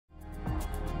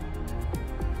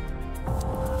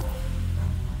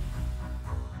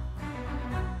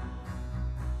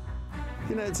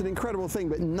You know, it's an incredible thing,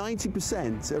 but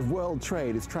 90% of world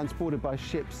trade is transported by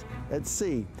ships at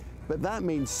sea. But that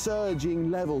means surging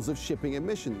levels of shipping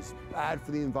emissions, bad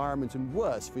for the environment and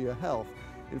worse for your health.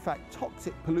 In fact,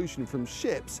 toxic pollution from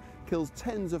ships kills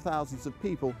tens of thousands of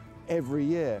people every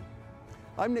year.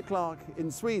 I'm Nick Clark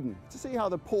in Sweden to see how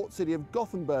the port city of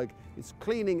Gothenburg is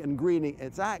cleaning and greening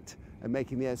its act and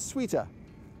making the air sweeter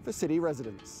for city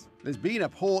residents. There's been a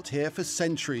port here for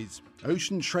centuries.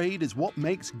 Ocean trade is what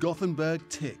makes Gothenburg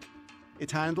tick.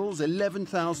 It handles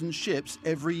 11,000 ships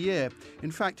every year. In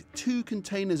fact, 2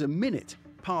 containers a minute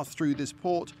pass through this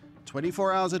port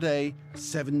 24 hours a day,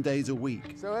 7 days a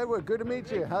week. So Edward, good to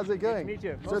meet you. How's it going? Good to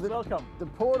meet you. So welcome. The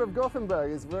Port of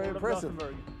Gothenburg is very impressive.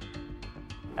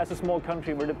 As a small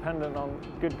country, we're dependent on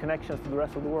good connections to the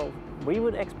rest of the world. We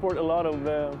would export a lot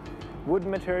of wood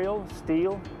material,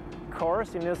 steel,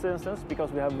 cars in this instance,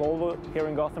 because we have Volvo here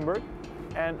in Gothenburg,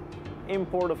 and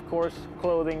import, of course,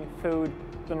 clothing, food,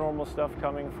 the normal stuff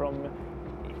coming from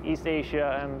East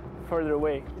Asia and further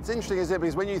away. It's interesting, isn't it?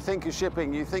 Because when you think of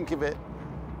shipping, you think of it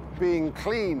being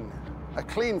clean, a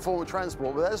clean form of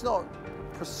transport, but that's not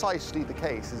precisely the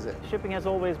case, is it? Shipping has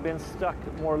always been stuck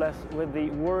more or less with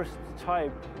the worst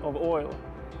type of oil,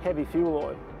 heavy fuel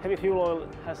oil. Heavy fuel oil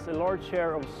has a large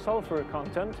share of sulphur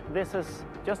content. This has,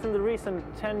 just in the recent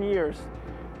 10 years,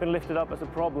 been lifted up as a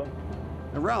problem.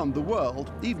 Around the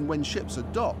world, even when ships are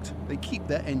docked, they keep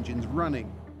their engines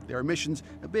running. Their emissions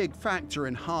a big factor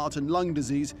in heart and lung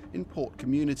disease in port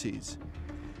communities.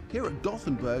 Here at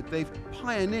Gothenburg, they've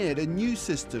pioneered a new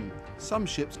system. Some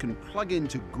ships can plug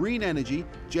into green energy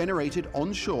generated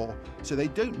onshore, so they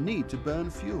don't need to burn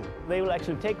fuel. They will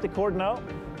actually take the cord now,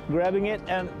 grabbing it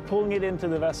and pulling it into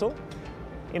the vessel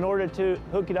in order to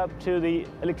hook it up to the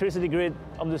electricity grid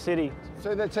of the city.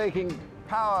 So they're taking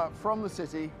power from the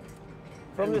city,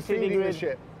 from the city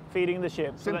grid, feeding the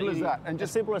ship. Simple as that. And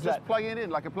just simple as that. Plug it in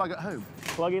like a plug at home.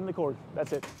 Plug in the cord,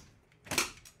 that's it.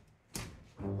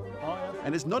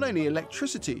 And it's not only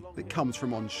electricity that comes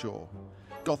from onshore.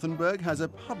 Gothenburg has a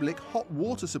public hot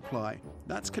water supply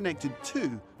that's connected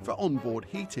too for onboard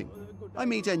heating. I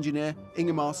meet engineer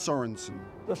Ingemar Sorensen.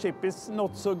 The ship is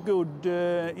not so good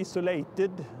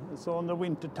isolated, so in the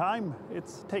winter time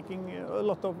it's taking a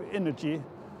lot of energy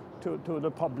to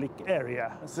the public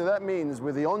area. So that means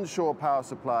with the onshore power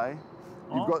supply,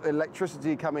 you've got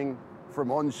electricity coming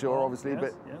from onshore, obviously,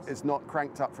 but it's not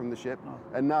cranked up from the ship.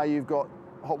 And now you've got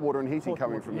hot water and heating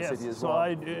coming from the city as well. So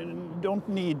I don't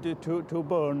need to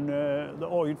burn the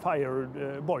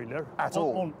oil-fired boiler. At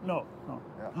all? No.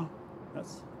 Yeah.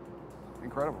 That's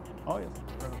incredible. Oh, yes.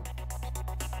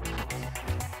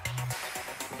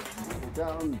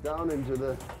 Incredible. Down into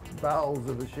the bowels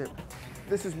of the ship.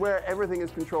 This is where everything is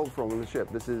controlled from on the ship.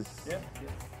 This is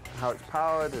how it's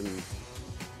powered and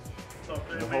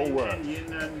the whole works.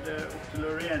 Engine and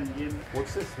auxiliary engine.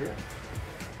 What's this here?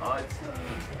 It's a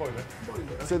boiler.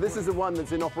 So this is the one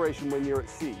that's in operation when you're at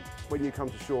sea. When you come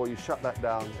to shore, you shut that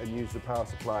down and use the power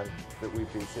supply that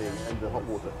we've been seeing and the hot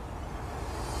water.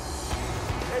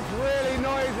 It's really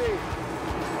noisy.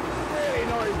 Really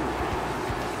noisy.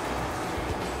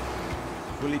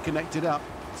 Fully connected up,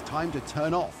 it's time to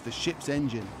turn off the ship's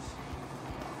engines.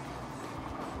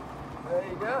 There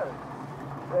you go.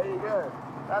 There you go.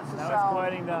 That's the sound. Now it's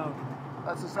quieting down.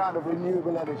 That's the sound of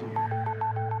renewable energy.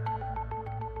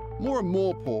 More and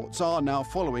more ports are now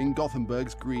following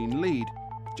Gothenburg's green lead.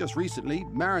 Just recently,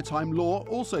 maritime law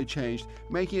also changed,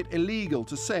 making it illegal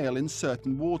to sail in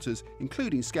certain waters,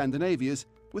 including Scandinavia's,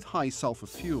 with high sulphur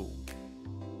fuel.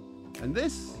 And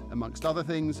this, amongst other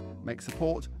things, makes the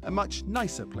port a much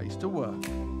nicer place to work.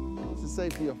 It's a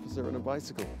safety officer on a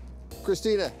bicycle.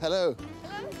 Christina, hello.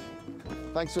 Hello.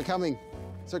 Thanks for coming.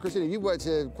 So, Christina, you've worked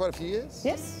here quite a few years?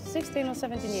 Yes, 16 or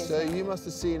 17 years. So you must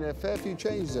have seen a fair few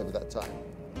changes over that time.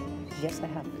 Yes, I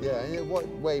have. Yeah, in what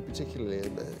way particularly?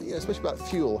 Especially about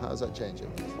fuel, how's that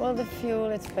changing? Well, the fuel,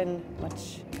 it's been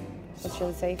much, what shall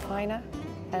I say, finer,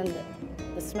 and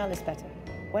the smell is better.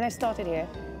 When I started here,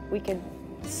 we could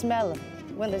smell,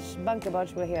 when the bunker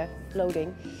barge were here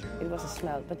loading, it was a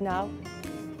smell, but now,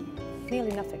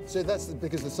 nearly nothing. So that's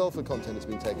because the sulphur content has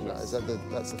been taken out, is that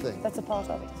that's the thing? That's a part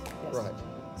of it, yes. Right.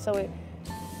 So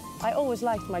I always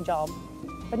liked my job,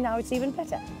 but now it's even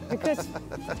better, because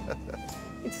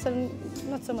it's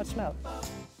not so much smell.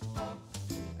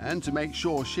 And to make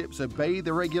sure ships obey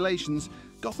the regulations,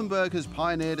 Gothenburg has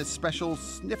pioneered a special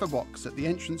sniffer box at the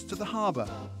entrance to the harbour.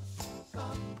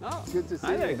 Oh, good to see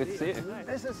hi you. there, good to see you.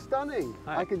 This is stunning.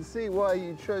 Hi. I can see why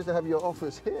you chose to have your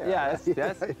office here. Yes,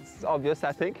 yes, it's obvious,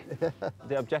 I think.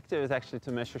 The objective is actually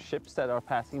to measure ships that are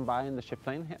passing by in the ship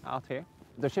lane out here.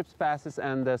 The ship passes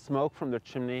and the smoke from the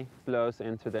chimney blows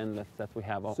into the inlets that we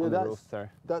have on the roof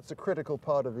there. That's a critical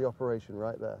part of the operation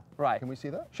right there. Right. Can we see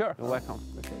that? Sure, you're welcome.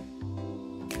 Okay.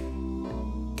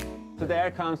 So the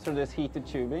air comes through this heated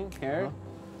tubing here,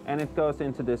 and it goes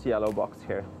into this yellow box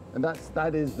here. And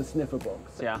that is the sniffer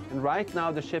box. Yeah, and right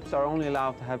now the ships are only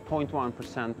allowed to have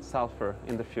 0.1% sulphur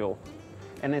in the fuel.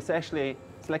 And it's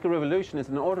like a revolution. It's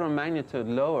an order of magnitude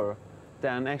lower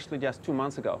than actually just 2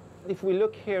 months ago. If we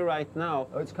look here right now...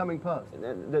 Oh, it's coming past.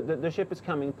 The ship is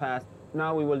coming past.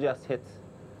 Now we will just hit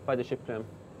by the ship trim.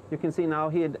 You can see now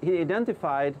he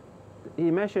identified,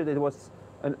 he measured it was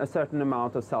a certain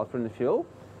amount of sulphur in the fuel.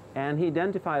 And he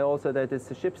identified also that it's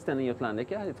a ship standing in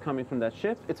Atlantica. It's coming from that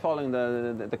ship. It's following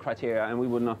the criteria, and we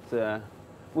would not,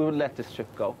 we would let this ship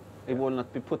go. It will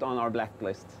not be put on our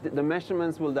blacklist. The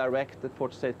measurements will direct the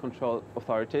Port State Control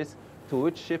authorities to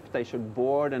which ship they should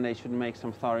board, and they should make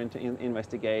some thorough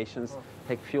investigations,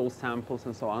 take fuel samples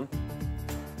and so on.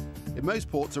 In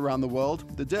most ports around the world,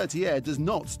 the dirty air does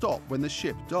not stop when the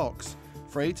ship docks.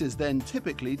 Freight is then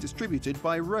typically distributed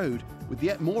by road, with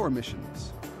yet more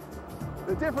emissions.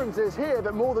 The difference is here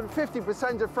that more than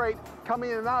 50% of freight coming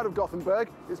in and out of Gothenburg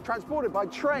is transported by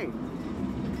train.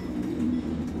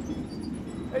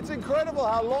 It's incredible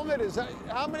how long it is.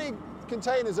 How many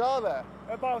containers are there?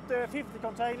 About 50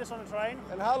 containers on the train.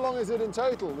 And how long is it in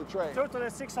total, the train? Total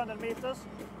is 600 meters.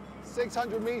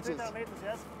 600 meters? 600 meters,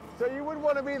 yes. So you wouldn't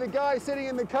want to be the guy sitting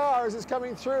in the car as it's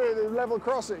coming through at the level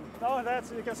crossing? No,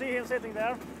 you can see him sitting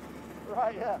there.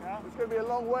 Right, yeah. It's going to be a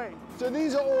long way. So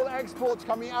these are all exports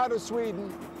coming out of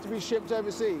Sweden to be shipped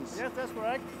overseas? Yes, that's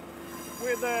correct.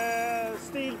 With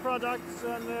steel products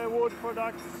and wood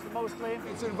products, mostly.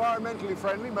 It's environmentally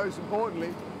friendly, most importantly.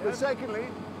 Yes. But secondly,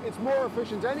 it's more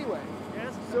efficient anyway.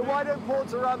 Yes. So why don't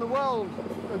ports around the world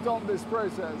adopt this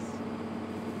process?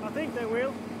 I think they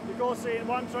will, because in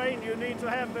one train you need to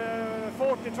have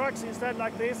 40 trucks instead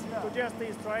like this to just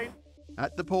this train.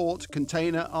 At the port,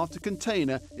 container after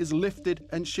container is lifted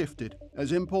and shifted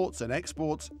as imports and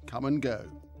exports come and go.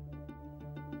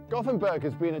 Gothenburg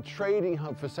has been a trading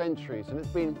hub for centuries, and it's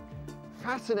been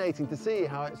fascinating to see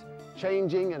how it's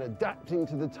changing and adapting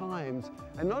to the times.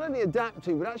 And not only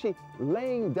adapting, but actually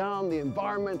laying down the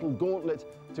environmental gauntlet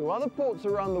to other ports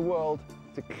around the world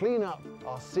to clean up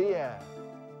our sea air.